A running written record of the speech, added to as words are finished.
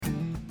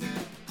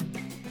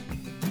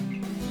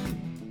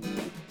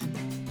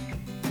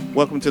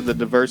Welcome to the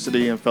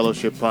Diversity and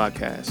Fellowship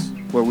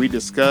Podcast, where we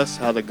discuss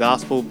how the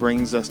gospel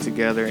brings us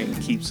together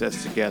and keeps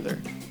us together.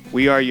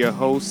 We are your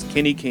hosts,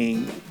 Kenny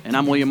King. And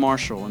I'm William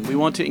Marshall, and we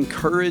want to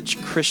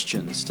encourage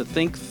Christians to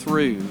think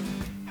through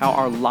how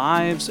our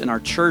lives and our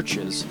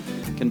churches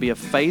can be a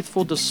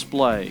faithful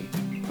display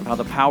of how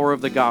the power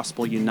of the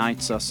gospel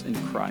unites us in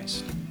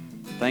Christ.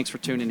 Thanks for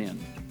tuning in.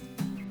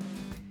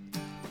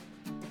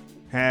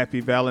 Happy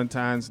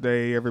Valentine's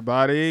Day,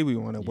 everybody. We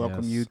want to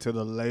welcome you to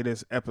the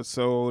latest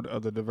episode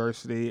of the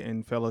Diversity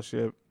and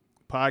Fellowship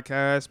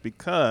Podcast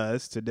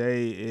because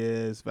today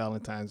is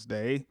Valentine's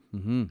Day.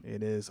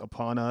 It is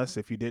upon us.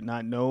 If you did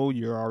not know,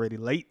 you're already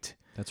late.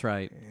 That's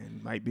right.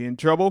 And might be in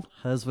trouble.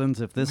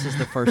 Husbands, if this is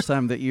the first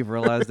time that you've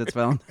realized it's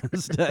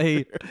Valentine's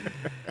Day,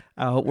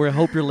 we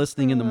hope you're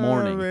listening in the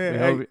morning.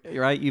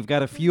 Right? You've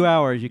got a few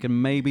hours. You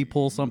can maybe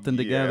pull something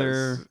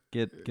together. Yes.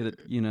 Get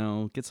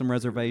it. Get some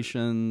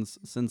reservations.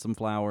 Send some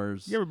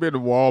flowers. You ever been to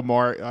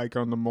Walmart like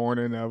on the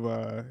morning of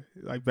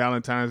like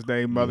Valentine's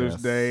Day, Mother's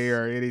Day,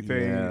 or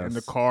anything, and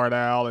the card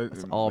aisle?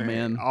 It's all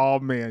men.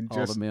 All men. All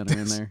just the men are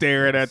in there.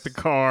 Staring at the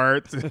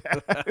cards.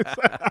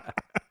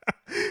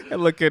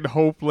 And looking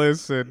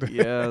hopeless and,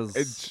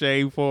 and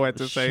shameful at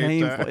the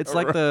same time. It's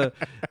like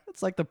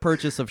the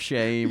purchase of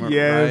shame,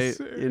 right?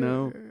 You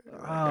know,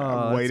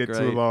 I waited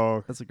too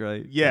long. That's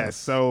great. Yes.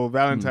 So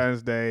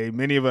Valentine's Day,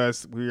 many of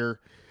us, we're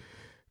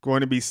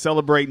going to be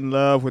celebrating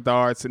love with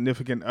our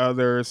significant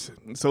others.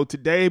 So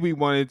today we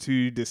wanted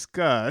to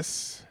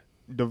discuss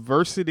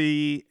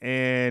diversity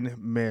and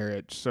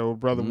marriage. So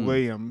Brother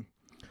William,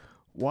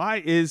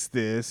 why is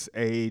this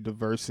a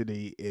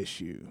diversity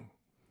issue?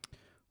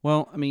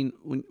 Well, I mean,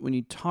 when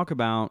you talk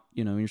about,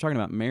 when you're talking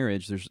about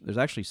marriage, there's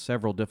actually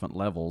several different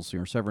levels,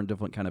 several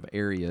different kind of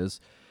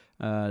areas,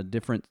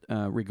 different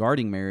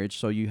regarding marriage.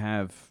 So you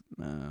have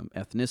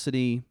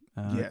ethnicity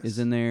is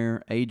in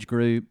there, age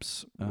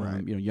groups,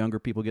 younger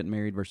people getting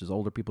married versus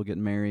older people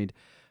getting married.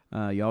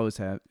 You always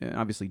have,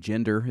 obviously,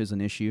 gender is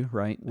an issue,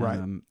 right? Right.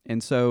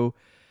 And so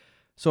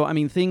I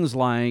mean, things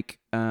like,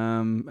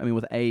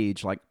 with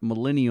age, like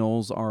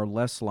millennials are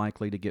less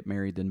likely to get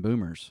married than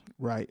boomers.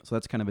 Right. So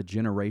that's kind of a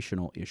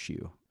generational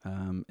issue.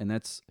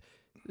 And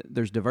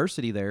there's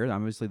diversity there.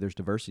 Obviously, there's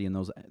diversity in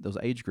those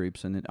age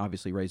groups, and it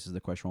obviously raises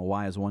the question, well,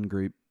 why is one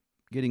group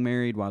getting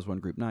married? Why is one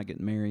group not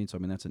getting married? So, I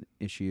mean, that's an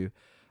issue.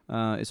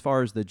 As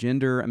far as the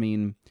gender, I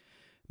mean,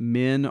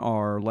 men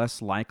are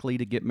less likely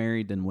to get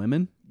married than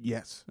women.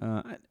 Yes.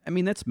 I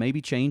mean, that's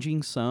maybe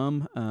changing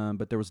some,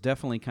 but there was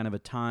definitely kind of a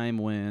time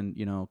when,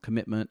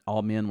 commitment,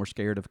 all men were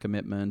scared of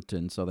commitment,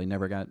 and so they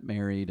never got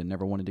married and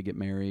never wanted to get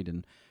married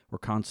and were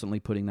constantly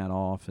putting that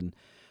off. And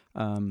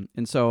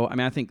so, I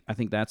mean, I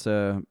think that's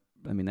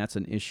that's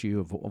an issue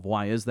of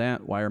why is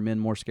that? Why are men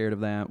more scared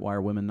of that? Why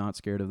are women not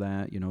scared of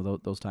that?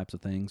 Those types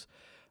of things.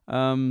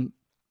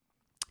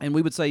 And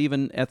we would say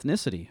even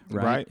ethnicity,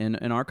 right? And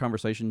in our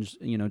conversations,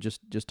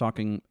 just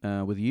talking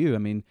with you, I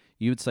mean,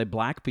 you would say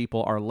black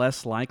people are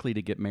less likely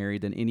to get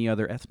married than any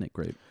other ethnic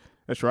group.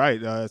 That's right.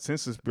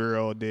 Census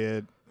Bureau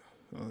did,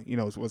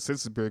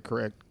 Census Bureau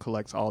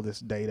collects all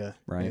this data.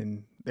 Right.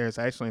 And there's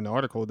actually an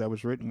article that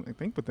was written, I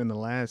think, within the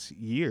last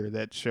year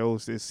that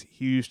shows this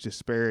huge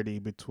disparity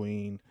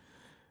between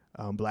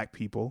black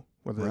people,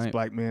 whether it's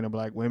black men or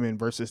black women,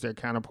 versus their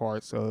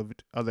counterparts of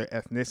other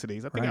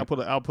ethnicities. I think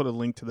I'll put a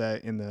link to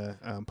that in the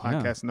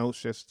podcast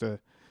notes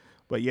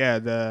but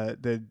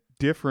the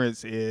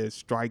difference is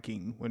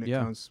striking when it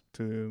comes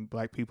to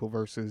black people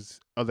versus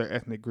other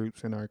ethnic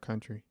groups in our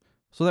country.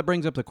 So that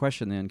brings up the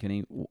question then,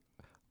 Kenny,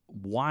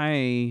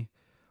 why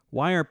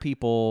are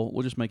people,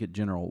 we'll just make it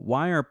general,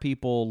 why are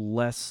people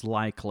less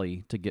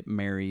likely to get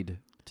married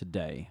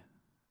today?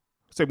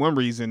 I'd say one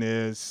reason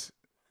is,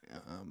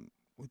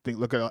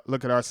 look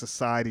at our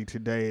society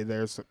today.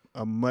 There's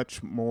a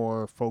much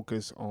more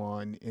focus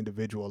on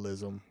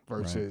individualism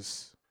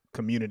versus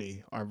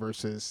community, or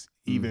versus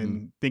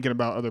even thinking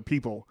about other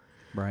people.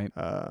 Right.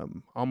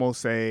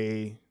 Almost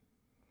a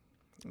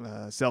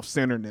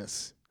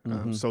self-centeredness,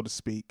 so to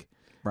speak.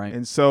 Right.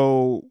 And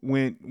so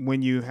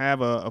when you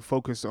have a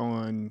focus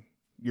on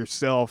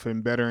yourself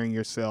and bettering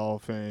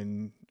yourself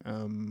and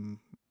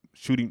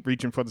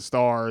reaching for the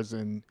stars,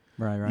 and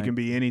Right. you can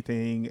be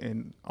anything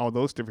and all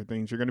those different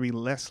things, you're going to be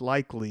less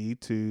likely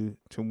to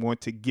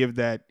want to give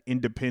that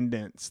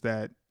independence,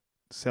 that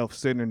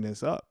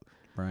self-centeredness up.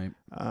 Right.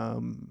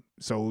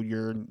 So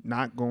you're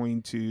not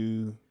going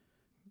to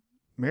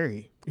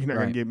marry. You're not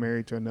going to get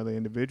married to another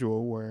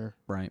individual where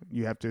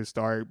you have to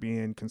start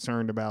being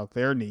concerned about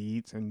their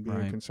needs and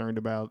being concerned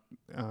about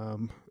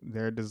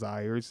their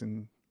desires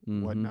and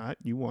whatnot.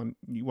 You want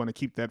to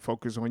keep that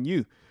focus on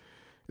you.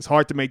 It's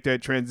hard to make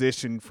that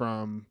transition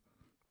from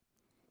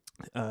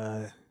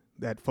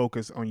that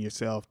focus on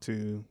yourself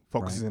to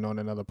focusing on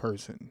another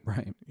person.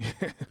 Right.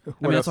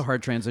 That's a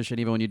hard transition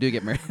even when you do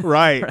get married.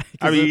 Right.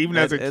 I mean, even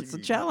as it's a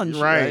challenge.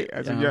 Right.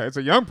 As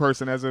a young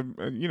person,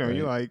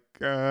 you're like,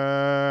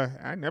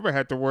 I never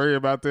had to worry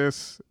about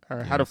this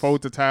or how to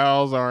fold the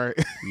towels or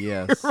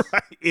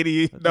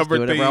any number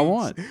of things. Do whatever I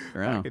want.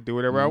 I can do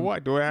whatever I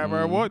want. Do whatever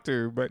I want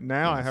to. But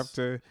now I have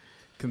to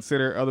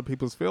consider other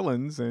people's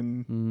feelings,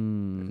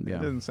 and it Yeah.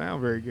 doesn't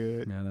sound very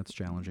good. Yeah, that's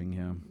challenging.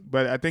 Yeah.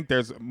 But I think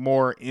there's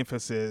more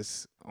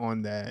emphasis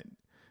on that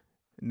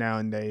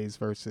nowadays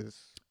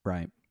versus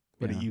Right.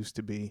 what Yeah. it used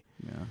to be.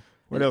 Yeah.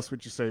 What else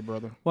would you say,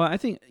 brother? Well, I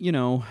think,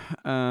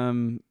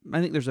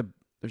 I think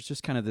there's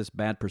just kind of this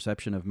bad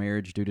perception of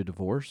marriage due to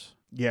divorce.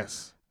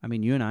 Yes. I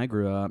mean, you and I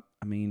grew up.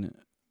 I mean,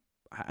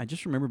 I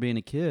just remember being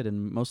a kid,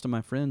 and most of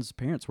my friends'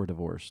 parents were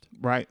divorced.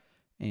 Right.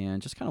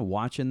 And just kind of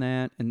watching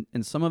that,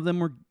 and some of them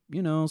were,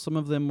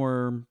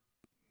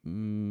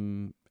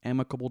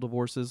 amicable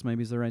divorces,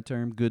 maybe is the right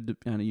term. Good,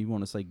 you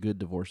want to say good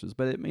divorces,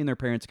 but their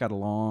parents got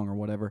along or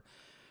whatever.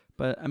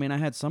 But I mean, I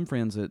had some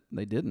friends that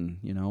they didn't,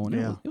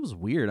 and it was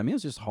weird. I mean, it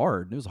was just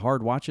hard. It was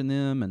hard watching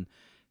them, and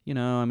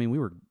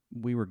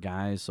we were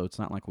guys, so it's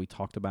not like we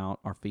talked about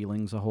our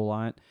feelings a whole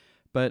lot.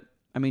 But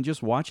I mean,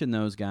 just watching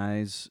those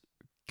guys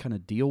kind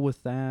of deal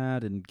with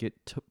that and get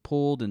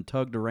pulled and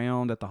tugged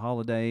around at the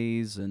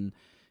holidays, and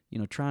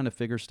trying to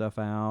figure stuff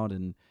out.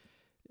 And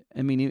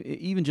I mean,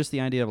 even just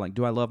the idea of like,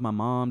 do I love my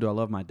mom? Do I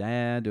love my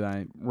dad? Do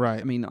I? Right.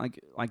 I mean,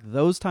 like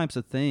those types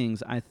of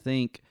things. I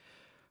think,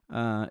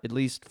 at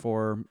least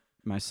for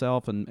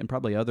myself and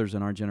probably others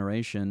in our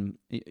generation,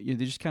 you're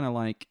just kind of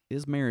like,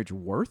 is marriage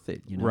worth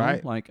it?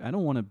 Right. Like, I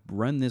don't want to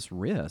run this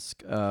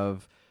risk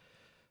of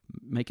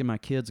making my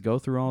kids go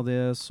through all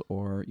this,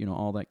 or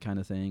all that kind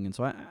of thing. And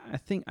so I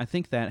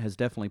think that has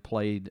definitely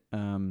played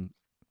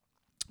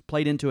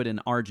into it in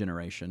our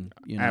generation.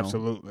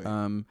 Absolutely.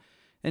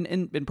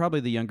 And probably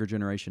the younger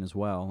generation as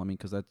well. I mean,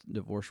 because that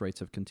divorce rates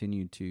have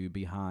continued to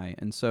be high,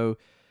 and so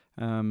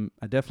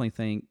I definitely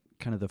think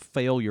kind of the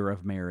failure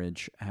of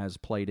marriage has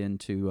played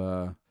into,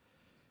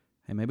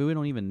 hey, maybe we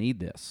don't even need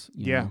this.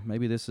 You know?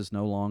 Maybe this is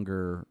no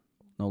longer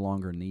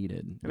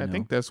needed. And I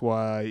think that's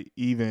why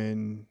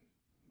even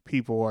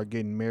people are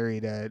getting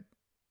married at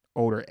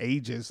older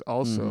ages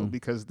also,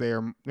 because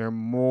they're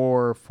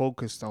more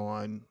focused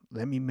on,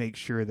 let me make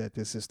sure that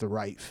this is the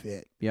right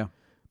fit. Yeah.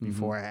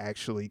 Before I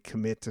actually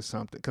commit to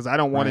something, because I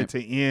don't want it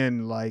to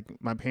end like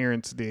my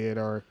parents did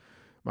or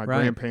my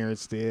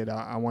grandparents did.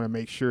 I want to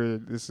make sure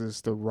that this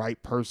is the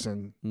right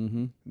person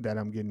that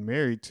I'm getting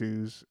married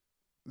to,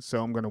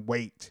 so I'm going to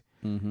wait.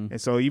 And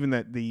so even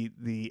that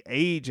the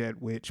age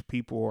at which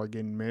people are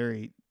getting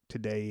married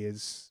today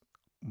is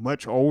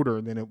much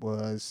older than it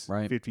was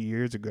 50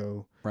 years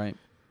ago. Right.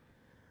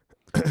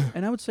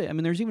 And I would say, I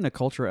mean, there's even a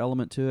cultural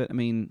element to it. I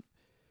mean,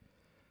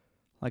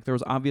 like there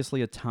was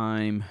obviously a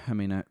time, I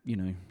mean,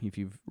 if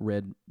you've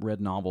read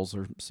novels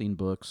or seen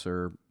books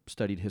or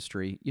studied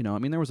history, I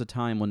mean, there was a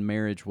time when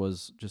marriage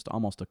was just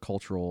almost a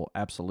cultural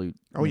absolute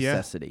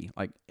necessity.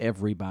 Like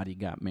everybody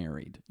got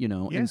married,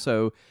 and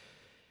so,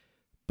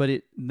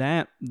 but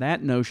that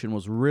notion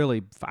was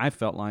really, I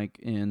felt like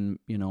in,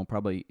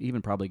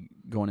 probably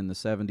going in the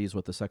 70s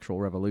with the sexual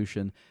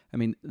revolution. I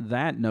mean,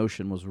 that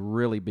notion was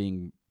really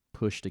being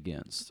pushed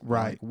against.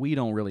 Right. Like, we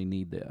don't really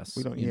need this.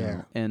 We don't,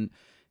 know?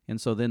 And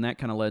so then that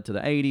kind of led to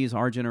the 80s,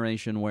 our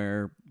generation,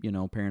 where,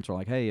 parents are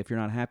like, hey, if you're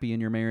not happy in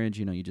your marriage,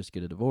 you just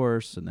get a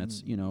divorce. And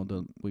that's,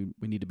 we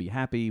need to be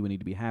happy. We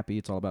need to be happy.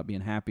 It's all about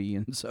being happy.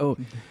 And so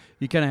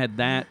you kind of had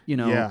that,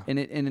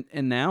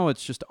 and now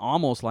it's just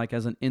almost like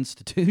as an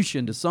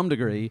institution to some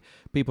degree,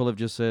 people have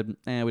just said,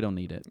 we don't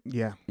need it.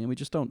 Yeah. And we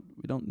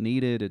don't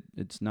need it.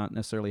 It's not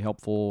necessarily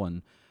helpful.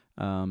 And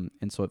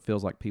so it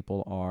feels like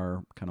people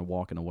are kind of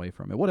walking away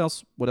from it. What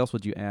else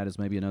would you add as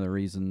maybe other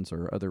reasons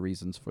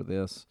for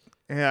this?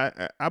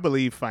 Yeah, I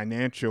believe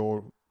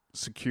financial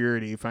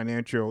security,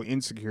 financial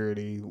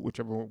insecurity,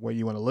 whichever way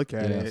you want to look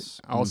at it,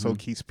 also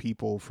keeps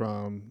people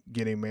from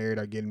getting married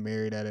or getting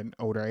married at an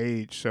older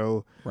age.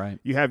 So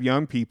you have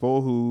young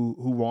people who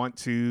want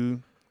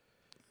to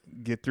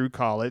get through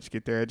college,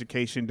 get their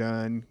education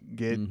done,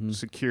 get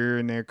secure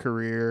in their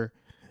career,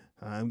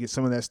 get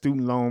some of that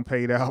student loan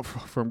paid out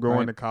from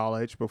going to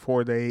college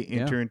before they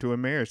enter into a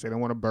marriage. They don't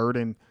want to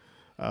burden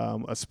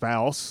a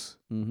spouse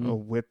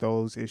with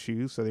those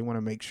issues, so they want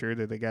to make sure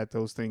that they got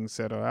those things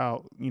settled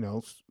out,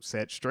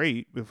 set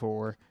straight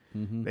before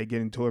they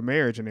get into a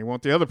marriage, and they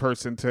want the other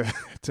person to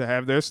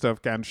have their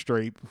stuff gotten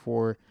straight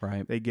before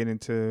they get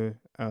into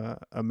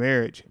a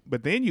marriage.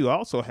 But then you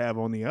also have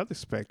on the other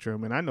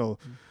spectrum, and I know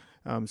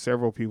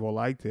several people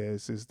like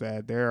this, is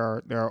that there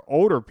are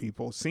older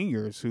people,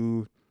 seniors,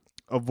 who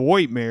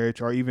avoid marriage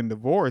or even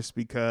divorce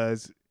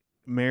because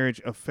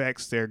marriage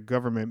affects their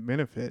government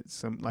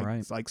benefits.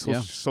 Like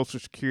Social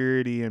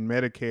Security and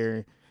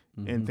Medicare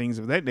and things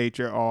of that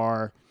nature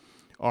are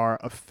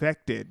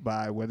affected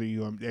by whether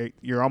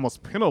you're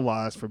almost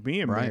penalized for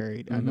being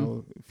married. I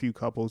know a few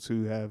couples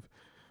who have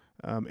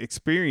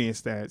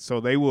experienced that, so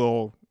they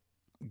will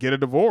get a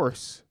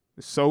divorce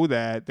so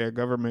that their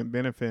government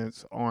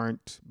benefits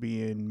aren't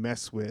being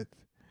messed with.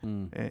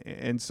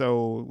 And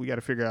so we got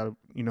to figure out,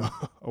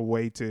 a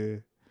way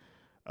to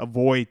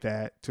avoid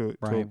that, to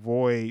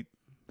avoid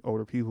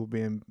older people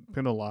being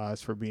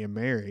penalized for being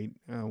married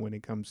when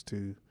it comes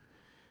to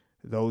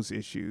those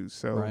issues.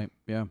 So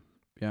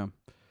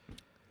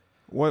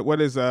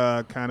What is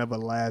kind of a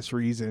last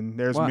reason?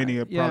 There's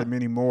probably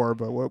many more,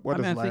 but what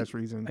is last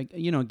reason?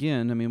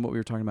 Again, I mean, what we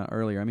were talking about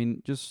earlier. I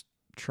mean, just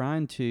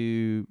trying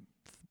to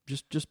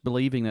just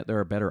believing that there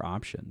are better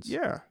options.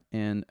 Yeah.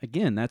 And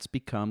again, that's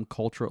become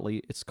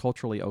culturally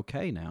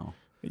okay now.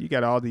 You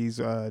got all these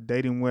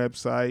dating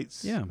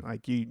websites. Yeah.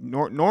 Like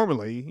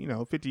normally,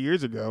 50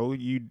 years ago,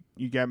 you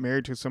got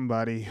married to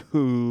somebody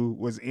who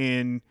was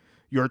in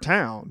your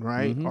town,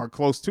 right? Mm-hmm. Or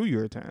close to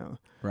your town.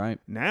 Right.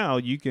 Now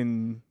you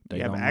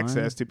have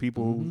access to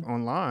people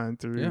online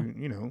through,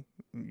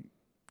 And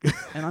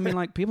I mean,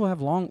 like, people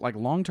have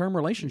long-term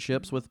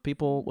relationships with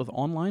people, with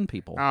online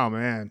people. Oh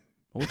man.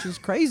 Which is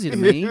crazy to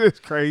me. It's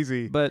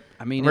crazy. But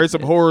I mean, there's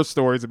some horror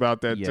stories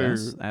about that too.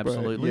 Yes,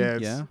 absolutely.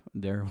 Yes. Yeah,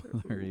 there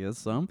is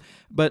some.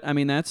 But I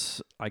mean,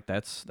 that's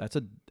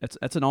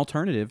an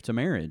alternative to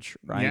marriage,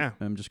 right? Yeah.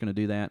 I'm just going to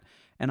do that.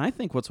 And I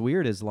think what's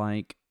weird is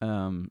like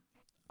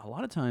a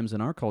lot of times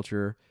in our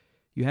culture,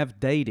 you have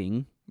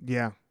dating.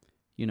 Yeah.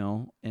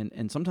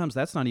 And sometimes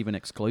that's not even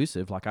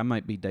exclusive. Like I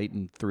might be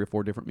dating 3 or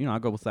 4 different. I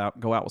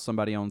go out with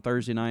somebody on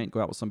Thursday night,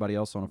 go out with somebody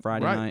else on a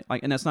Friday night.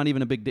 Like, and that's not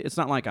even a big deal. It's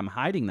not like I'm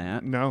hiding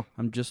that. No,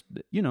 I'm just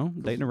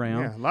dating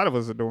around. Yeah, a lot of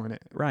us are doing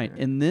it. Right,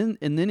 Yeah. and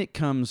then it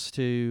comes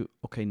to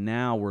okay,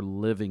 now we're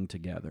living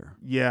together.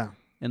 Yeah,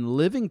 and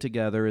living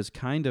together is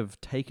kind of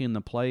taking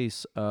the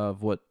place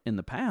of what in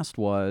the past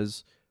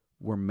was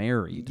we're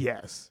married.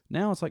 Yes.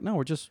 Now it's like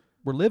no,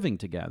 we're living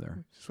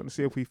together. Just want to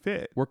see if we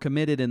fit. We're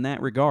committed in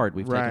that regard.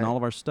 We've taken all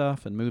of our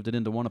stuff and moved it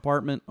into one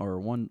apartment or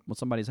one with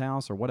somebody's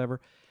house or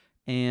whatever.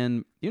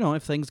 And,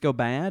 if things go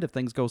bad, if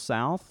things go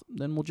south,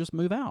 then we'll just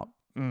move out.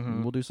 Mm-hmm.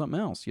 And we'll do something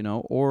else,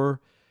 or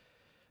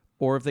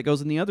if it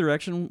goes in the other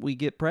direction, we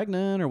get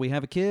pregnant or we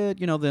have a kid,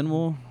 then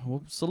we'll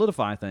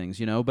solidify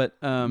things,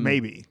 but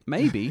maybe.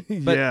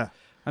 But yeah.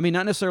 I mean,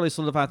 not necessarily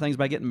solidify things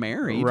by getting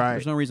married. Right.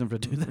 There's no reason to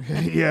do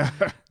that. Yeah.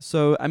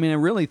 So, I mean, I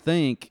really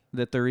think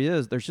that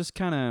there's just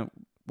kind of,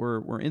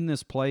 we're in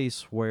this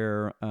place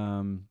where,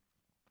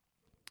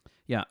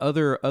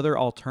 other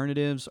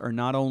alternatives are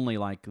not only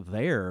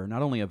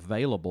not only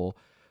available,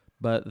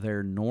 but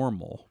they're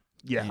normal.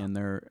 Yeah. And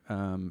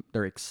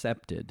they're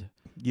accepted.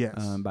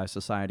 Yes. By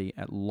society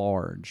at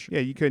large. Yeah.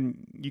 You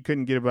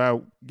couldn't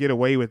get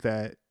away with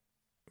that.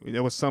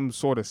 There was some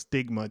sort of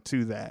stigma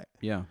to that.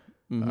 Yeah.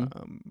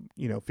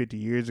 50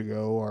 years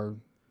ago,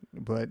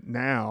 but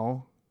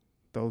now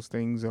those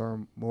things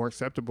are more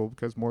acceptable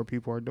because more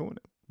people are doing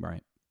it.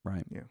 Right.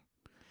 Yeah.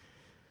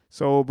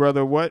 So,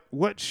 brother, what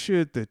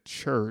should the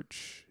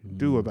church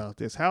do about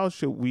this? How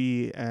should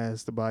we,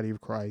 as the body of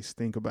Christ,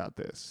 think about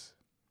this?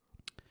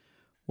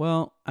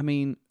 Well, I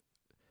mean,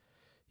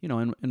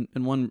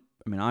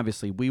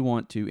 obviously we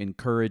want to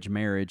encourage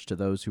marriage to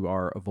those who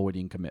are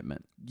avoiding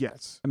commitment.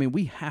 Yes. I mean,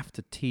 we have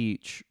to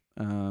teach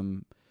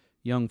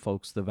young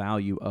folks the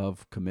value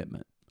of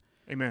commitment.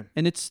 Amen.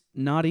 And it's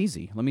not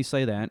easy. Let me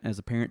say that as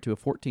a parent to a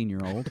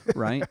 14-year-old,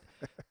 right?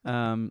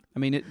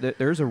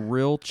 There's a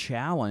real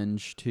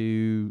challenge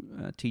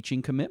to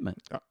teaching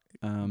commitment.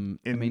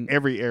 In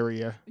every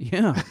area.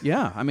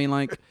 Yeah. I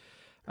mean,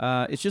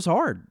 it's just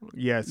hard.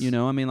 Yes.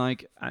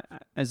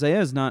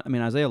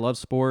 Isaiah loves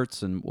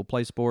sports and will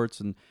play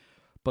sports,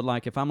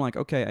 but if I'm like,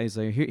 okay,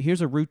 Isaiah, here's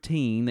a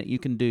routine that you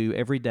can do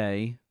every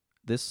day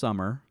this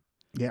summer.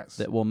 Yes.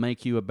 That will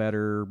make you a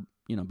better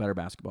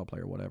basketball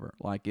player, or whatever.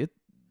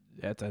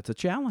 That's a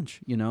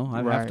challenge.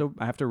 I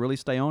have to really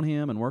stay on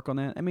him and work on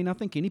that. I mean, I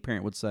think any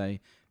parent would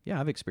say, yeah,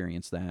 I've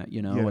experienced that.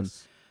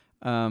 Yes.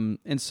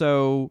 And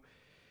so,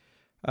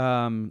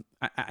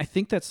 I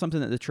think that's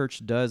something that the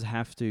church does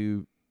have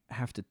to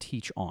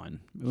teach on.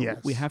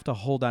 Yes. We have to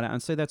hold that out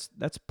and say that's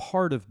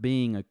part of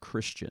being a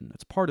Christian.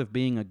 That's part of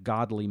being a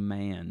godly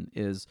man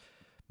is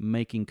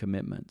making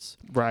commitments.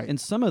 Right. And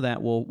some of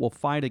that will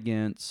fight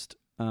against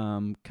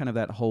kind of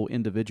that whole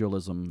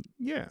individualism.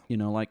 Yeah.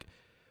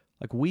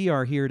 We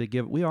are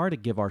to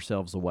give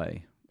ourselves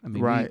away. I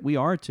mean, right. we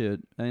are to,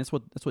 and that's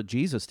what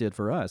Jesus did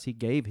for us. He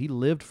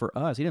lived for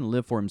us. He didn't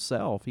live for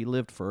himself. He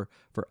lived for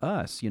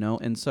us,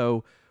 and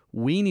so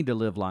we need to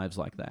live lives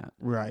like that.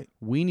 Right.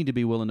 We need to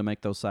be willing to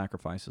make those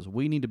sacrifices.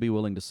 We need to be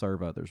willing to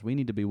serve others. We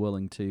need to be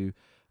willing to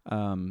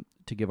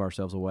give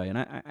ourselves away. And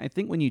I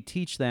think when you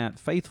teach that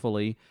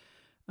faithfully,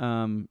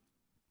 when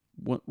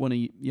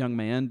a young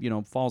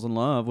man, falls in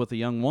love with a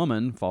young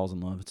woman,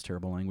 it's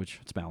terrible language.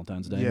 It's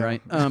Valentine's Day, yeah.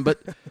 right?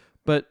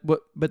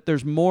 But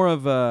there's more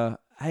of a,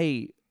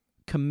 hey,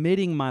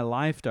 committing my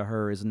life to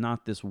her is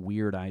not this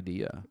weird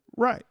idea.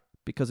 Right.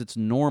 Because it's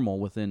normal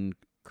within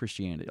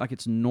Christianity.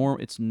 It's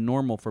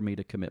normal for me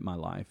to commit my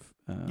life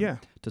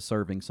to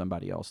serving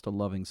somebody else, to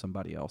loving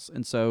somebody else.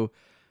 And so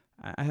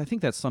I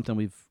think that's something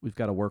we've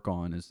got to work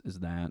on is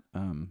that.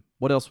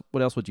 What else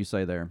would you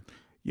say there?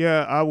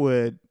 Yeah, I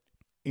would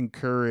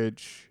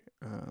encourage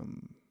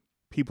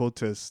people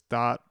to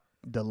stop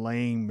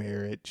delaying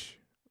marriage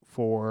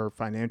for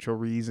financial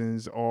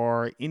reasons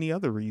or any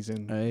other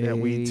reason that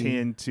we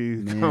tend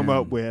to come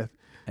up with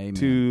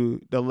to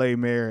delay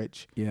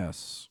marriage.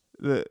 Yes.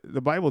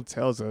 The Bible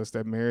tells us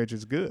that marriage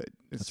is good.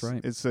 That's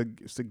right. It's a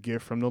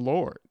gift from the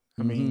Lord.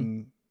 I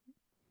mean,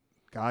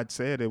 God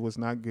said it was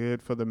not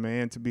good for the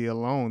man to be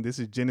alone. This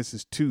is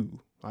Genesis 2,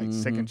 like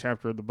second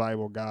chapter of the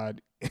Bible.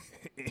 God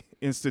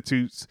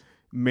institutes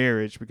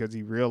marriage because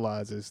he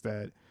realizes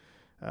that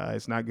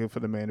it's not good for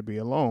the man to be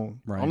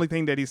alone. Right. Only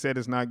thing that he said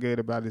is not good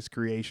about his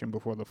creation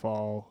before the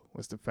fall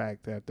was the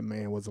fact that the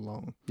man was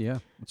alone. Yeah,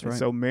 that's right.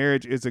 So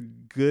marriage is a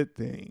good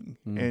thing.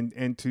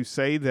 And to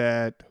say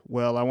that,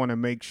 well, I want to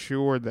make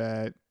sure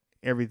that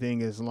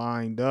everything is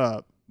lined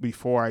up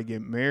before I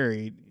get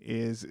married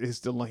is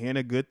delaying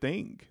a good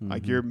thing.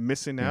 Like you're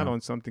missing out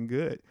on something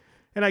good.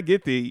 And I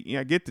get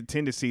the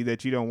tendency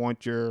that you don't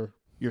want your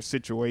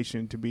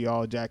situation to be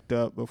all jacked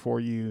up before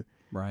you.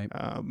 Right.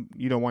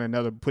 You don't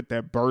want put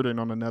that burden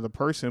on another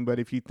person. But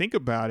if you think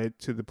about it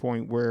to the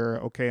point where,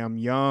 okay, I'm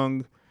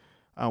young,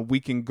 we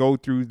can go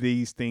through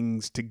these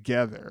things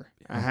together.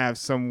 I have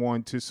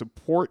someone to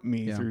support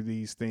me through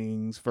these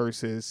things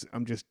versus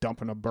I'm just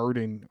dumping a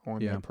burden on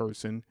that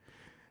person.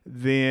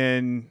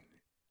 Then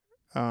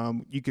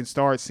you can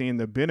start seeing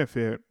the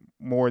benefit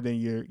more than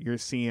you're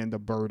seeing the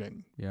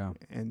burden. Yeah.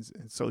 And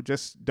so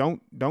just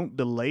don't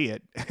delay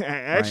it.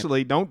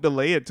 Actually, don't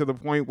delay it to the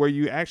point where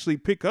you actually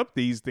pick up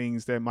these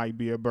things that might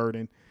be a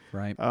burden.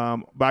 Right.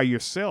 By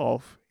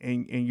yourself,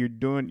 and you're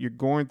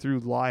going through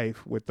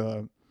life with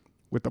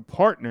a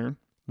partner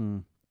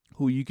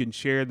who you can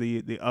share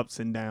the ups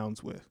and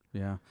downs with.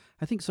 Yeah.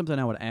 I think something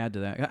I would add to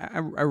that, I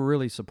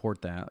really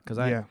support that, because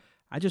I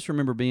just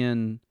remember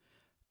being,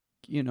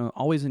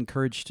 always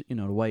encouraged,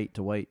 to wait.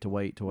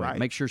 Right.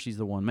 Make sure she's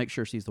the one. Make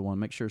sure she's the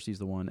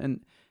one.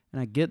 And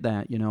I get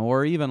that,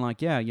 or even like,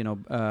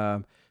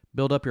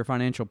 build up your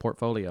financial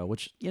portfolio,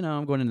 which,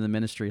 I'm going into the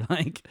ministry,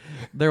 like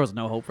there was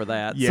no hope for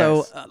that. Yes.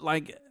 So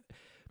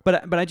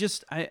but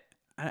I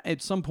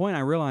at some point I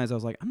realized, I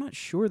was like, I'm not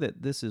sure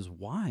that this is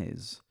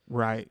wise.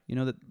 Right.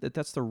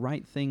 That's the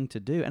right thing to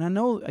do. And I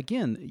know,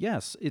 again,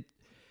 yes,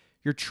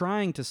 you're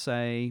trying to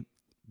say,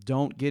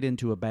 don't get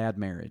into a bad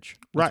marriage.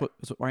 Right.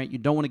 Right. You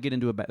don't want to get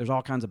into there's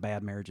all kinds of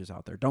bad marriages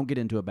out there. Don't get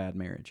into a bad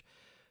marriage.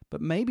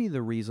 But maybe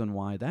the reason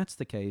why that's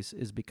the case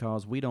is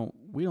because we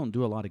don't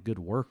do a lot of good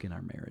work in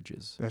our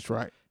marriages. That's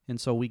right. And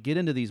so we get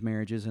into these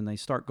marriages and they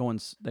start going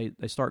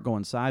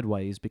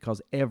sideways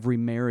because every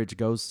marriage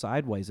goes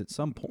sideways at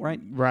some point, right?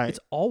 Right. It's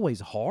always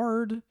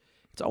hard.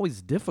 It's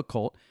always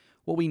difficult.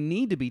 What we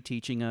need to be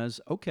teaching us,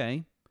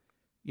 okay,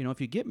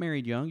 if you get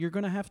married young, you're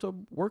going to have to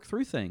work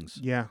through things.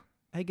 Yeah.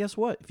 Hey, guess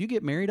what? If you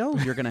get married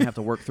old, you're going to have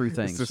to work through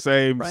things. It's the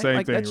same right?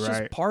 thing, that's right?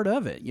 just part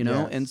of it,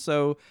 Yes. And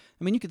so,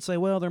 you could say,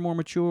 well, they're more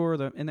mature,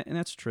 and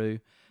that's true.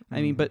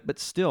 I mean, but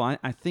still,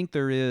 I think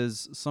there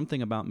is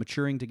something about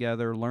maturing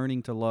together,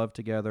 learning to love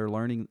together,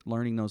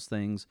 learning those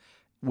things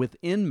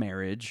within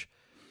marriage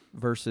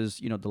versus,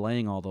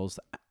 delaying all those.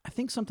 I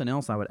think something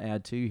else I would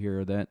add too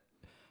here that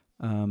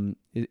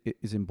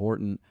is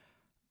important.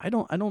 I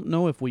don't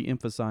know if we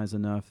emphasize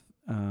enough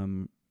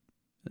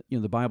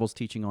the Bible's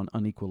teaching on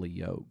unequally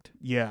yoked.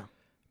 Yeah.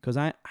 Because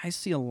I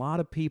see a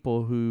lot of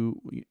people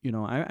who,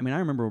 I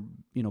remember,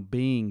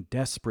 being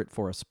desperate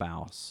for a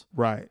spouse.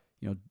 Right.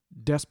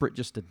 Desperate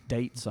just to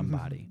date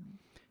somebody.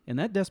 And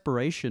that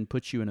desperation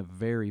puts you in a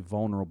very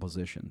vulnerable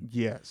position.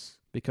 Yes.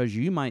 Because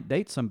you might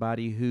date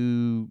somebody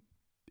who,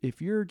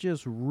 if you're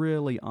just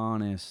really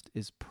honest,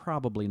 is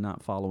probably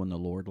not following the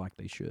Lord like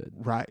they should.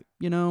 Right.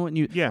 And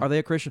are they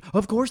a Christian?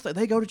 Of course,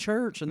 they go to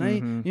church and they,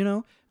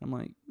 I'm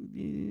like,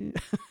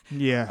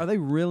 yeah. Are they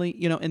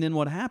really, and then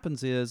what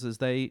happens is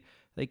they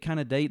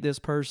kind of date this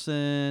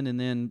person and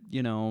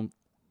then,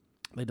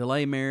 they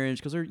delay marriage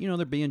because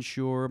they're being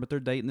sure, but they're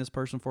dating this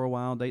person for a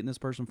while.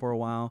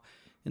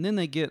 And then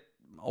they get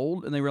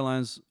old and they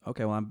realize,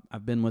 okay, well,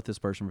 I've been with this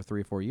person for 3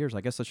 or 4 years.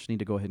 I guess I just need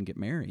to go ahead and get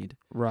married.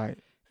 Right.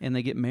 And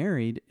they get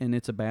married, and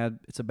it's a bad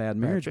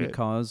marriage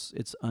because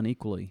it's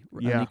unequally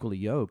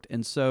yoked.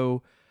 And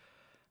so,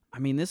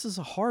 this is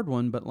a hard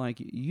one, but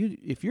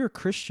if you're a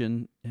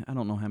Christian, I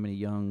don't know how many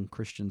young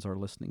Christians are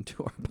listening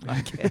to our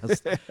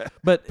podcast,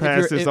 but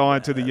pass this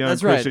on to the young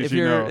that's Christians.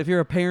 Right. If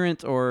you're a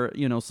parent or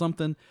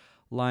something,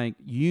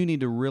 you need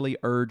to really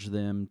urge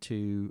them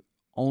to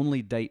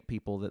only date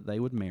people that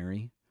they would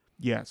marry.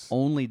 Yes.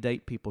 Only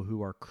date people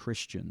who are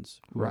Christians,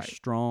 who are right.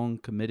 strong,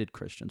 committed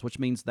Christians, which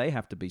means they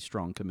have to be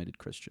strong, committed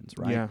Christians,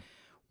 right? Yeah.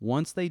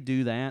 Once they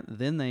do that,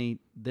 then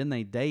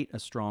they date a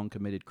strong,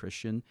 committed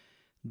Christian.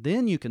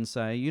 Then you can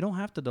say, you don't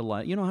have to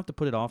delay. You don't have to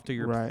put it off to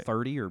your right.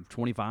 30 or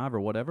 25 or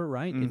whatever,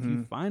 right? Mm-hmm. If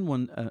you find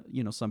one,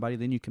 somebody,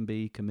 then you can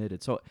be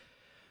committed. So,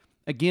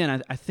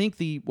 again, I think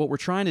what we're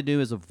trying to do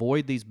is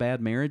avoid these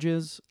bad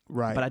marriages,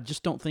 right? But I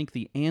just don't think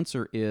the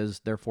answer is,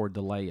 therefore,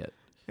 delay it.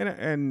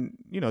 And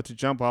to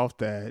jump off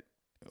that,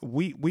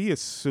 we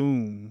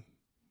assume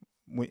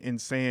in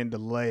saying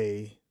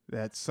delay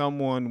that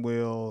someone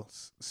will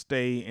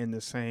stay in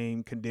the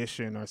same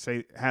condition or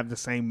have the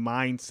same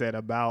mindset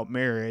about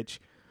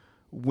marriage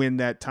when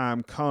that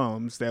time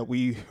comes that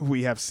we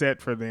have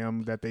set for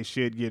them that they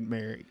should get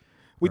married.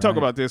 We right. talk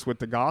about this with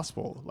the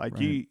gospel.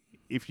 Right.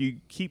 If you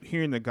keep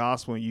hearing the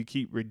gospel and you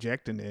keep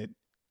rejecting it,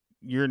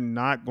 you're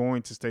not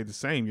going to stay the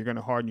same. You're going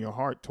to harden your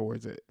heart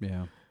towards it.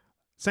 Yeah.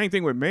 Same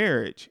thing with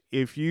marriage.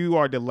 If you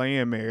are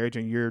delaying marriage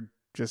and you're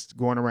just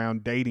going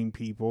around dating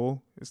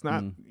people. It's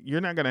not,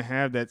 you're not going to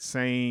have that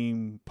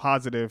same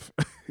positive,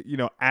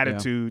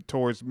 attitude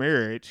towards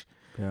marriage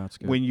that's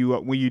good. when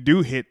you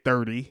do hit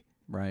 30,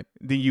 right,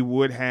 than you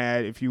would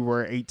have if you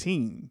were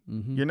 18.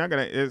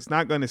 It's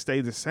not going to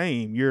stay the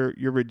same. You're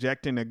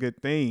rejecting a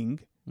good thing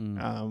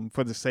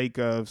for the sake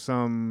of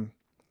some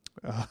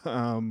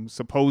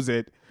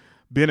supposed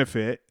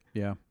benefit.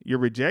 Yeah. You're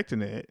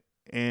rejecting it.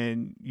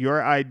 And the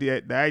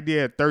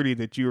idea at 30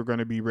 that you are going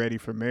to be ready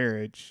for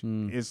marriage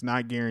is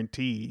not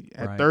guaranteed.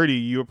 At 30,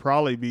 you'll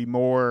probably be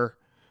more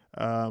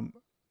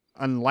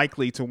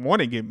unlikely to want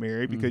to get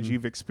married because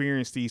you've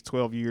experienced these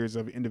 12 years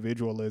of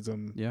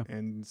individualism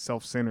and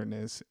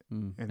self-centeredness.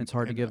 And it's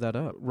hard to give that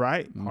up.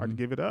 Right. Hard to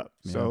give it up.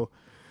 Yeah. So,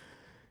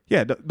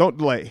 don't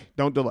delay.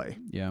 Don't delay.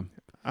 Yeah.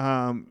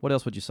 What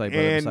else would you say,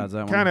 brother, besides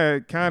that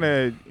one? Kind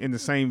of in the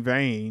same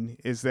vein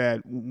is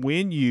that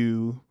when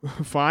you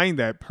find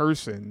that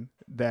person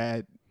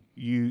that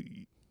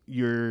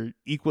you're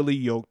equally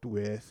yoked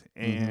with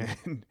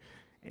and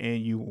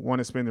you want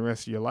to spend the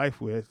rest of your life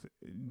with,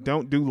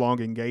 don't do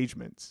long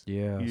engagements.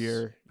 Yes.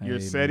 You're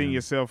setting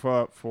yourself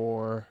up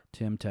for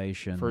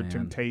temptation.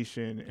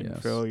 Temptation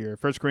and failure.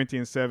 1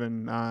 Corinthians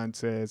 7:9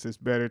 says it's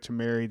better to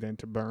marry than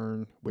to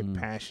burn with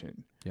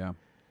passion. Yeah.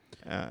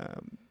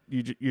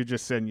 You're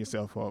just setting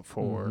yourself up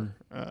for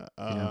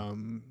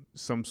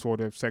some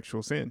sort of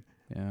sexual sin.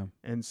 Yeah.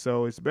 And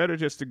so it's better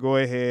just to go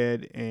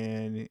ahead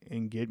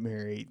and get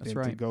married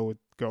than to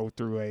go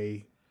through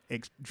a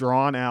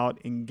drawn out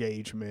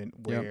engagement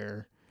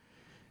where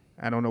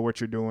I don't know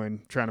what you're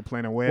doing, trying to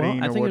plan a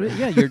wedding. Well, I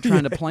think you're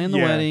trying to plan the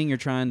wedding, you're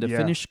trying to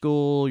finish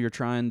school, you're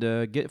trying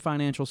to get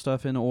financial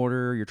stuff in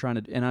order,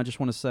 and I just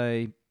want to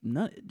say,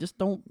 no, just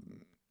don't,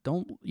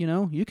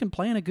 you can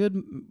plan a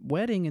good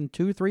wedding in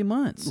 2 or 3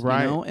 months,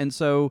 right? And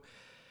so,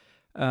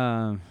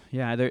 again,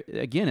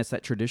 it's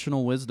that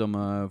traditional wisdom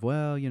of,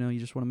 you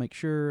just want to make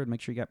sure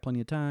you got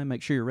plenty of time,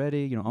 make sure you're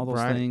ready, all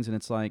those things, and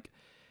it's like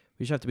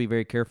we just have to be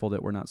very careful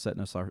that we're not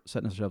setting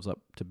ourselves up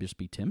to just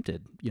be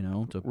tempted,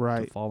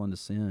 to fall into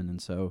sin,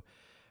 and so,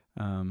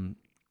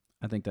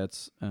 I think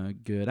that's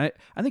good.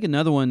 I think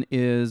another one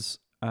is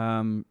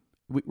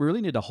we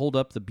really need to hold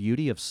up the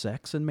beauty of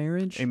sex in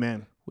marriage.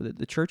 Amen.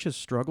 The church has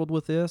struggled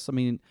with this. I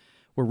mean,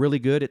 we're really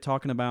good at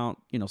talking about,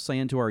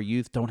 saying to our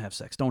youth, don't have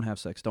sex, don't have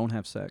sex, don't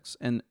have sex.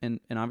 And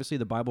obviously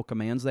the Bible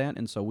commands that,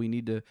 and so we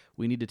need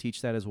to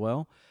teach that as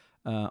well.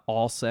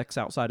 All sex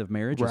outside of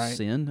marriage is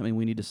sin. I mean,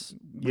 we need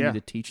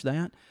to teach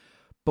that.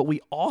 But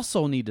we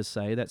also need to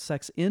say that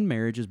sex in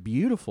marriage is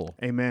beautiful.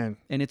 Amen.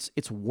 And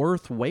it's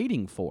worth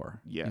waiting for.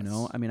 Yes.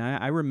 I mean,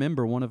 I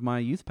remember one of my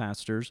youth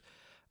pastors,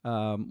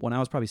 when I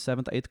was probably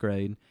 7th, 8th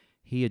grade,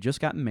 he had just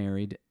gotten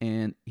married,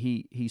 and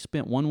he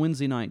spent one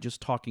Wednesday night just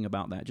talking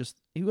about that. Just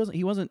he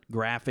wasn't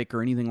graphic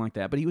or anything like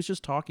that, but he was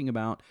just talking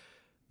about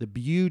the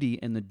beauty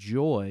and the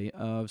joy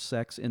of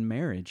sex in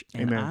marriage.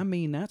 And Amen. I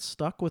mean, that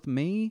stuck with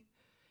me,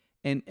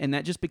 and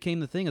that just became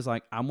the thing. Is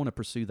like, I want to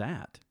pursue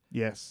that.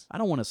 Yes. I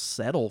don't want to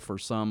settle for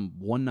some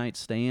one night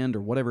stand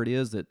or whatever it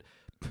is that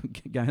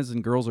guys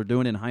and girls are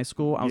doing in high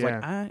school. I was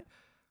like, I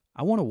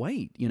want to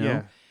wait,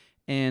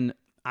 and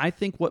I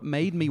think what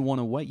made me want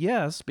to wait,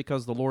 yes,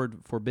 because the Lord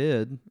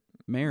forbid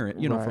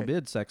marriage,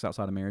 forbid sex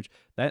outside of marriage.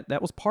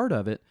 That was part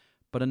of it,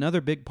 but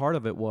another big part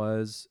of it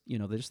was,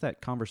 just that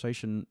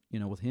conversation,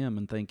 with him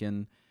and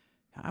thinking,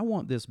 I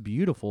want this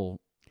beautiful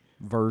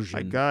version.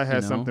 Like God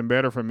has something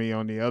better for me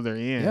on the other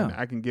end. Yeah.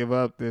 I can give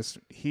up this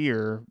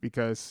here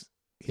because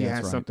He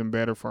has something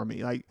better for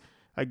me. Like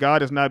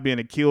God is not being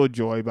a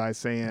killjoy by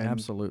saying,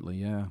 absolutely,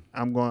 yeah,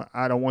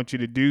 I don't want you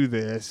to do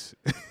this.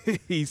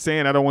 He's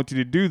saying, I don't want you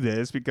to do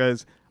this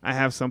because I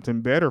have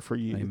something better for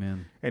you.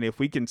 Amen. And if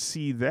we can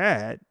see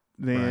that,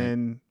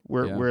 then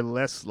we're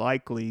less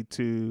likely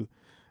to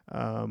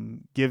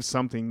give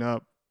something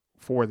up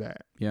for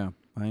that. Yeah,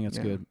 I think that's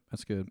good.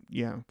 That's good.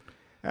 Yeah.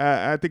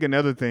 I think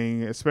another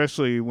thing,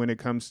 especially when it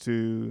comes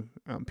to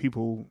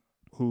people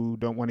who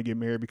don't want to get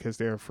married because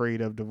they're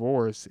afraid of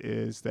divorce,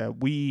 is that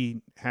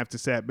we have to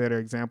set better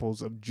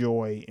examples of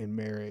joy in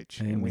marriage.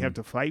 Amen. And we have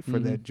to fight for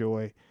that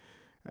joy.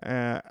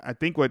 I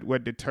think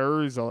what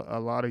deters a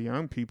lot of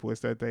young people is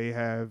that they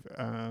have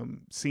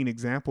seen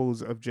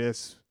examples of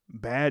just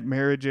bad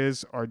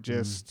marriages or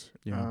just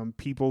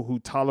people who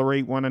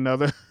tolerate one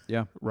another.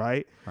 Yeah.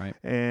 Right? Right.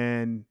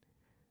 And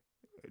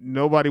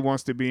nobody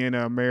wants to be in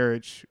a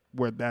marriage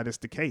where that is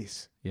the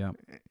case. Yeah.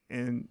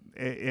 And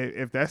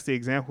if that's the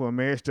example of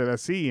marriage that I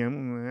see,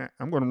 I'm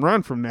going to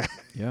run from that.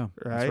 Yeah.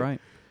 Right. That's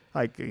right.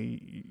 Like,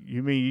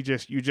 you mean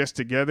you're just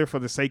together for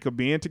the sake of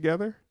being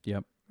together?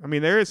 Yep. I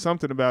mean, there is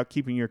something about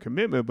keeping your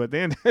commitment, but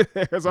then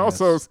there's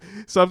also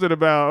something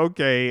about,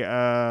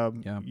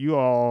 you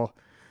all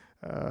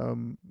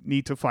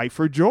need to fight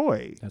for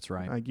joy. That's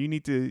right. Like you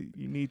need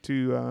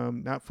to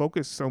not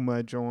focus so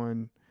much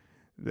on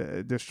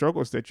the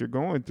struggles that you're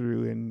going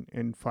through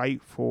and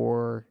fight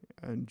for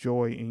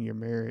joy in your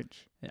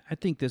marriage. I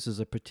think this is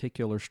a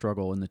particular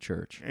struggle in the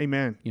church.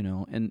 Amen.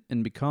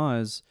 And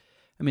because,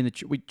 I mean,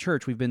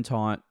 church, we've been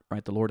taught,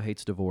 right, the Lord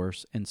hates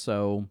divorce. And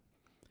so,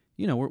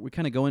 we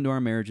kind of go into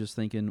our marriages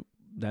thinking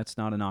that's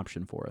not an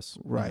option for us,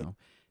 right?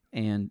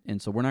 And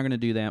so we're not going to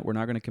do that. We're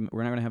not going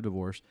to have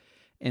divorce,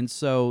 and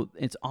so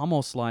it's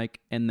almost like,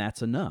 and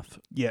that's enough.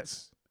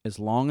 Yes. As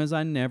long as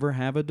I never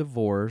have a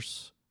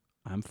divorce,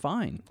 I'm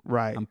fine.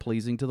 Right. I'm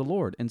pleasing to the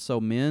Lord. And so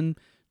men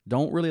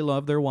don't really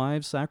love their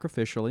wives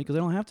sacrificially because they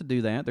don't have to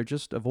do that. They're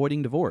just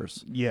avoiding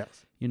divorce.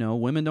 Yes.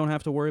 Women don't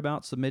have to worry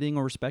about submitting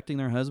or respecting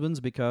their husbands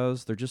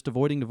because they're just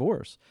avoiding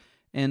divorce.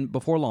 And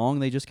before long,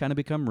 they just kind of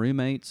become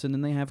roommates, and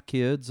then they have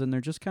kids, and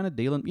they're just kind of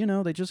dealing,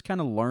 they just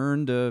kind of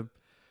learn to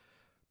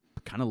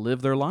kind of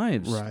live their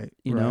lives. Right.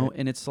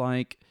 And it's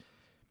like,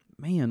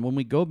 man, when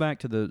we go back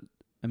to the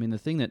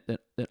thing that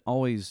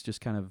always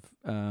just kind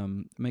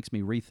of makes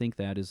me rethink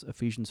that is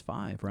Ephesians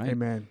 5, right?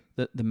 Amen.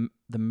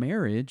 The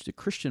marriage, the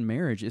Christian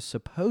marriage, is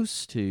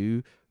supposed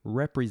to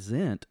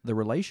represent the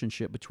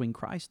relationship between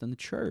Christ and the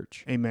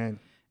church. Amen.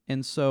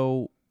 And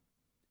so,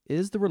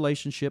 is the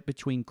relationship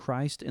between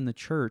Christ and the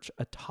church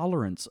a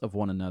tolerance of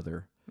one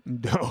another?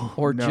 No.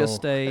 Or no.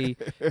 just a,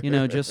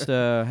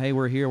 hey,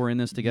 we're here, we're in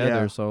this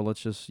together, so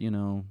let's just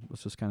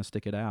kind of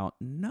stick it out.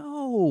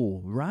 No,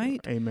 right?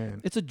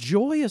 Amen. It's a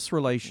joyous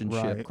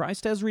relationship. Right.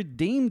 Christ has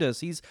redeemed us.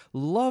 He's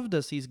loved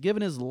us. He's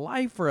given his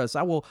life for us.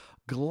 I will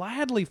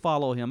gladly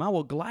follow him. I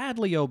will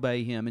gladly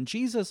obey him. And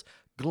Jesus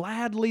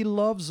gladly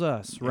loves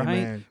us, right?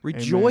 Amen.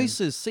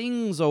 Rejoices,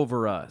 sings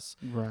over us.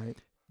 Right.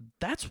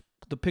 That's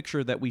the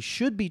picture that we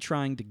should be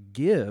trying to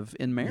give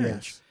in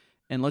marriage. Yes.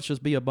 And let's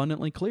just be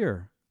abundantly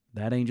clear.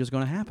 That ain't just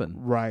going to happen.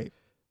 Right.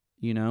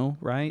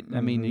 Right? Mm-hmm.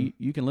 I mean,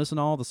 you can listen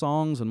to all the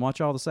songs and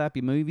watch all the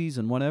sappy movies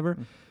and whatever,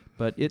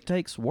 but it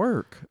takes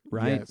work,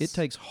 right? Yes. It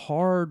takes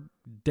hard,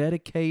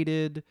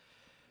 dedicated,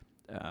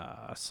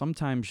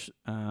 sometimes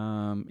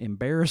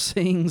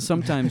embarrassing,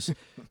 sometimes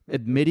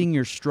admitting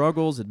your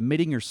struggles,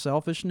 admitting your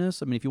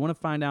selfishness. I mean, if you want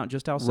to find out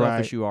just how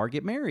selfish you are,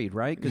 get married,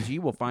 right? Because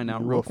you will find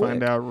out real quick.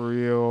 Find out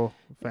real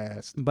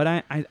fast. But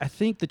I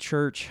think the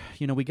church,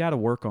 we got to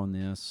work on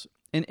this.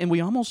 And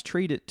we almost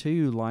treat it,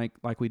 too, like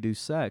we do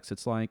sex.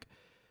 It's like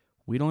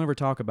we don't ever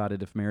talk about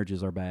it if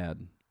marriages are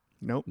bad.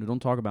 Nope. We don't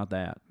talk about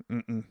that,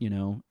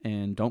 Mm-mm.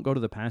 And don't go to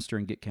the pastor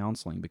and get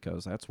counseling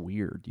because that's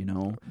weird,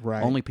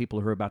 Right. Only people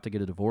who are about to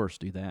get a divorce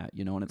do that,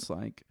 and it's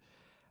like,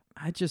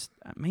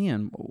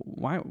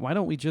 why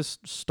don't we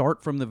just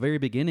start from the very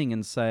beginning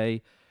and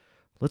say,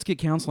 let's get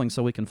counseling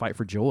so we can fight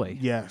for joy?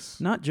 Yes.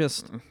 Not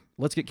just,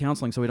 let's get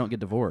counseling so we don't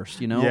get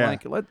divorced, Yeah.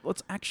 Like,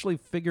 let's actually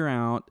figure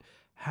out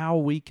how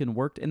we can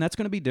work, and that's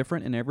going to be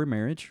different in every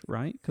marriage,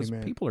 right? Because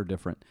people are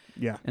different.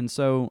 Yeah. And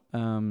so,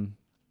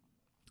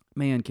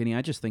 man, Kenny,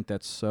 I just think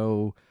that's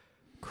so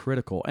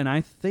critical. And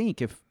I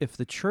think if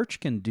the church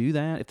can do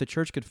that, if the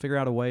church could figure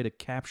out a way to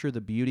capture the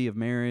beauty of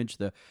marriage,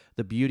 the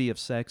beauty of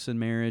sex in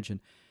marriage, and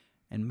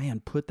man,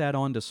 put that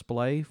on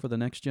display for the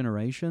next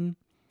generation,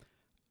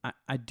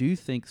 I do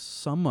think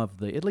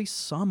at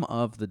least some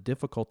of the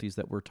difficulties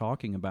that we're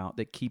talking about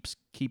that keeps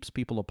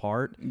people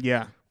apart,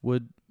 Yeah.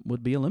 would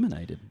be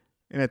eliminated.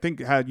 And I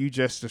think how you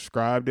just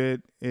described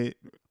it,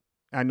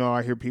 I know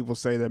I hear people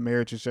say that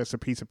marriage is just a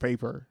piece of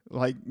paper.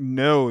 Like,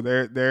 no,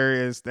 there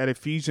is that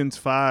Ephesians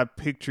 5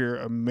 picture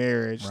of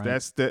marriage. Right.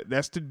 That's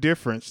the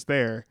difference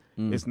there.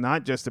 It's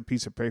not just a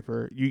piece of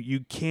paper. You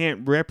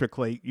can't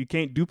replicate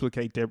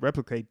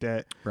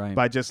that Right.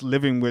 by just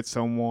living with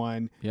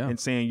someone Yeah. and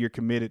saying you're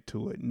committed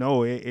to it.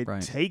 No, it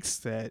Right. takes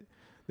that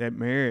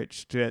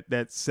marriage,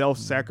 that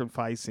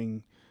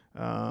self-sacrificing,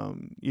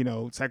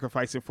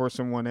 sacrificing for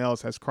someone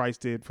else as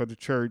Christ did for the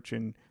church,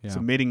 and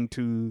submitting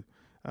to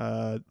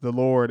the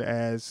Lord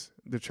as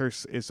the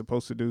church is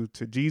supposed to do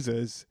to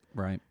Jesus.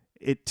 Right.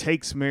 It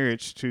takes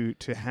marriage to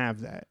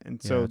have that.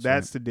 And so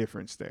that's the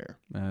difference there.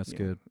 That's Yeah.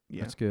 good.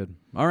 Yeah. That's good.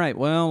 All right.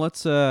 Well,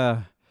 let's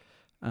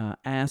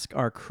ask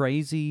our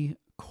crazy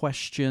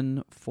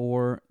question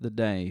for the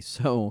day.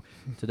 So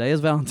today is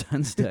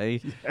Valentine's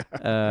Day.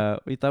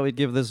 We thought we'd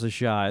give this a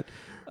shot.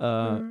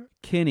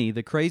 Kenny,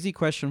 the crazy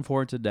question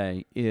for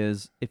today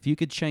is, if you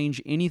could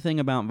change anything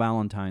about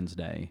Valentine's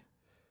Day,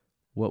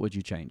 what would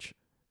you change?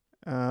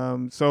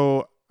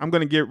 So I'm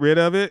going to get rid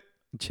of it.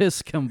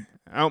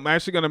 I'm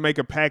actually going to make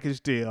a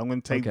package deal. I'm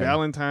going to take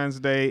Valentine's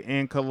Day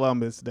and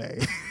Columbus Day.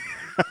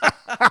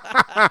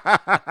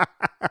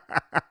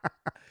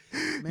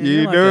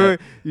 Man,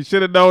 you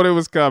should have known it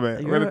was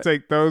coming. We're going to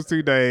take those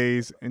 2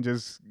 days and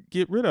just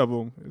get rid of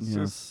them.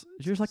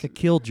 You're like a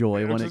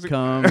killjoy when it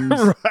comes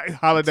right,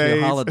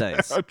 holidays.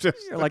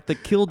 You're like the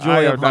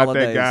killjoy of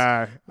holidays.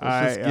 That guy.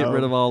 Let's just get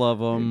rid of all of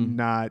them.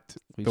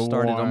 We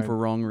started them for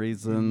wrong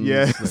reasons.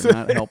 Yes. They're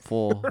not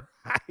helpful.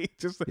 Right.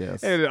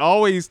 And it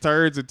always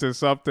turns into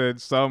something,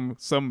 some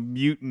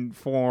mutant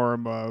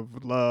form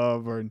of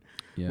love or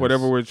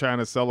whatever we're trying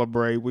to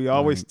celebrate. We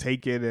always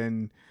take it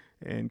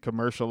and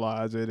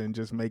commercialize it and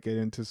just make it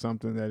into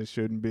something that it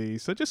shouldn't be.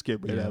 So just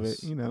get rid of it.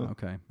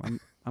 Okay.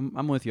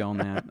 I'm with you on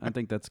that. I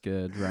think that's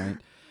good. Right.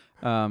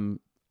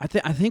 I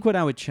think what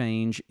I would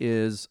change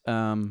is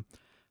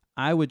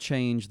I would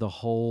change the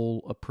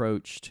whole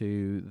approach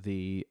to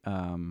the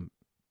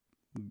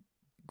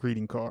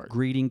greeting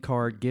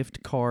card,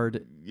 gift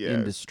card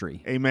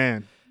industry.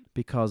 Amen.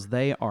 because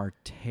they are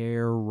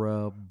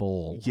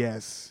terrible.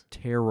 Yes.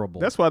 Terrible.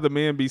 That's why the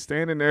men be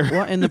standing there.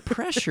 Well, and the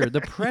pressure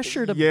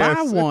to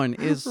buy one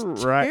is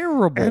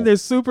terrible. And they're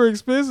super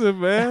expensive,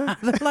 man.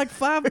 They're like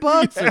 $5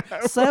 or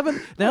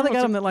 $7. Now they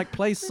got them that like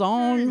play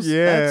songs.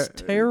 Yeah.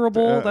 That's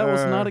terrible. That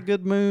was not a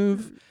good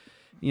move.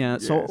 Yeah.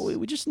 So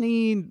we just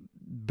need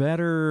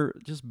better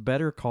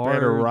cards.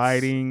 Better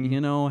writing.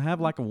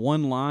 Have like a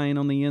one line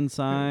on the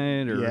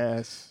inside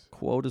or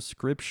quote a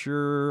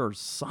scripture or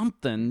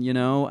something,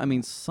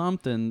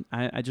 something.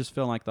 I just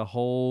feel like the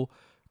whole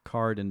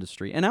card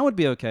industry, and I would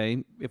be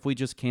okay if we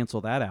just cancel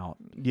that out.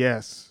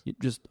 Yes.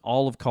 Just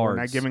all of cards.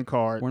 We're not giving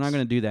cards. We're not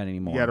going to do that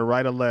anymore. You got to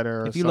write a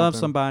letter. If you love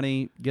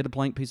somebody, get a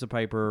blank piece of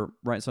paper,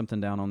 write something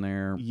down on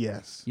there.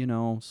 Yes.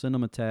 Send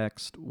them a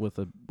text with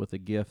a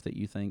gift that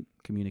you think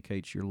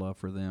communicates your love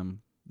for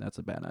them. That's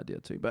a bad idea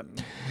too, but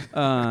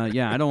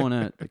I don't want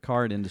to. The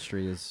card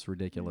industry is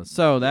ridiculous.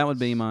 So that would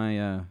be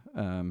my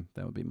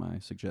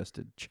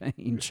suggested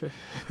change.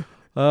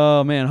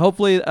 Oh man,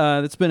 hopefully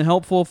it's been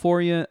helpful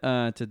for you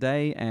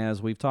today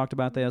as we've talked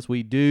about this.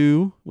 We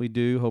do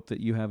hope that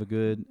you have a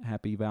good,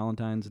 happy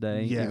Valentine's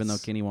Day, even though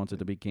Kenny wants it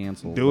to be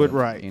canceled. Do it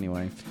right.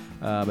 Anyway,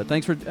 but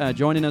thanks for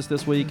joining us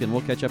this week, and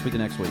we'll catch up with you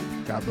next week.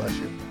 God bless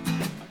you.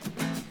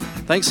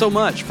 Thanks so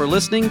much for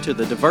listening to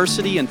the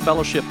Diversity and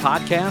Fellowship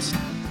podcast.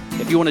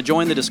 If you want to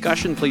join the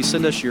discussion, please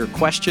send us your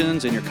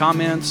questions and your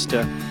comments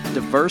to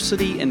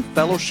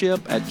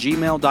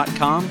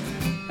diversityandfellowship@gmail.com.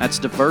 That's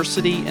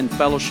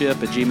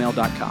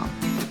diversityandfellowship@gmail.com.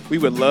 We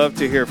would love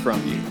to hear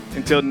from you.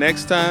 Until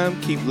next time,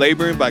 keep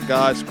laboring by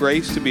God's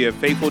grace to be a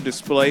faithful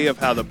display of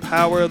how the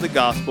power of the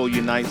gospel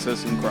unites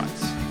us in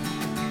Christ.